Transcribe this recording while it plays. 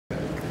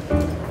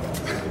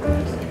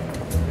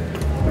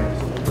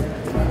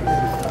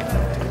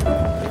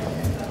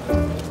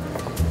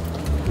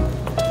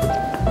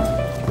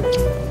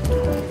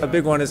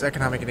big one is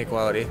economic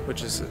inequality,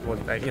 which is what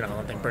I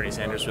don't think Bernie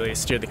Sanders really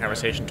steered the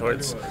conversation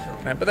towards.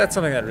 But that's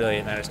something that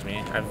really matters to me.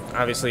 I'm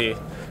obviously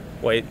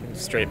white,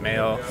 straight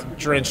male,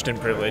 drenched in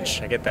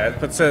privilege. I get that,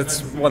 but so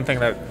it's one thing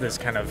that is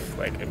kind of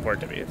like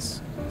important to me.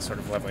 It's sort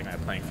of leveling that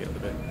playing field a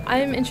bit.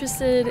 I'm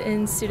interested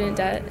in student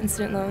debt and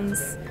student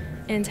loans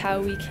and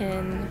how we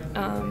can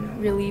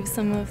relieve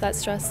some of that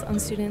stress on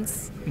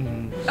students.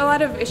 A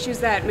lot of issues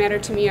that matter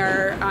to me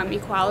are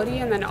equality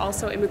and then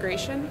also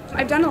immigration.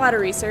 I've done a lot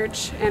of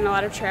research and a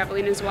lot of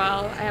traveling as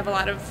well. I have a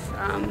lot of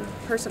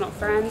personal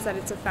friends that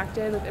it's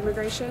affected with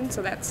immigration,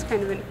 so that's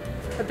kind of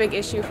a big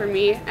issue for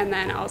me. And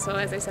then also,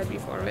 as I said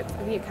before, with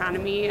the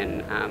economy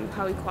and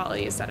how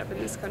equality is set up in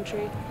this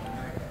country.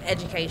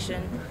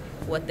 Education,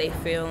 what they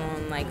feel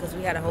on, like, because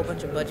we had a whole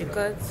bunch of budget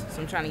cuts,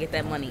 so I'm trying to get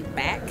that money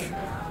back,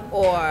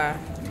 or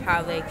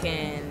how they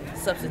can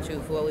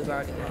substitute for what we've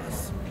already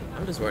lost.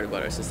 I'm just worried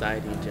about our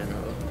society in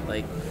general.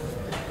 Like,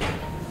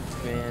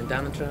 man,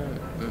 Donald Trump,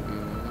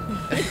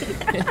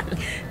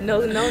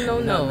 No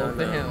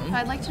for him.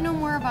 I'd like to know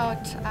more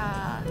about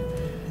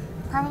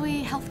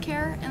probably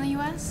healthcare in the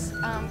U.S.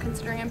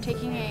 Considering I'm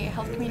taking a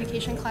health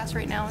communication class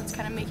right now, it's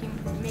kind of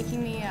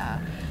making me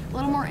a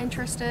little more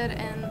interested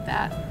in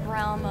that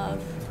realm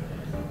of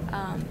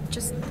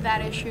just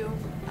that issue.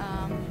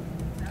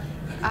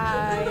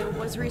 I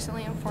was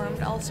recently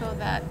informed also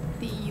that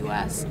the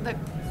U.S.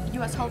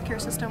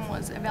 healthcare system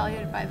was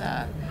evaluated by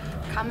the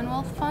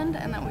Commonwealth Fund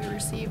and that we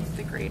received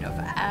the grade of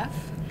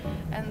F.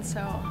 And so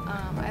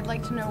I'd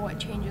like to know what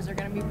changes are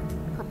going to be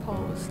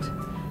proposed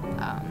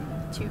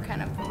to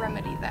kind of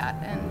remedy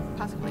that and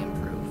possibly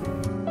improve.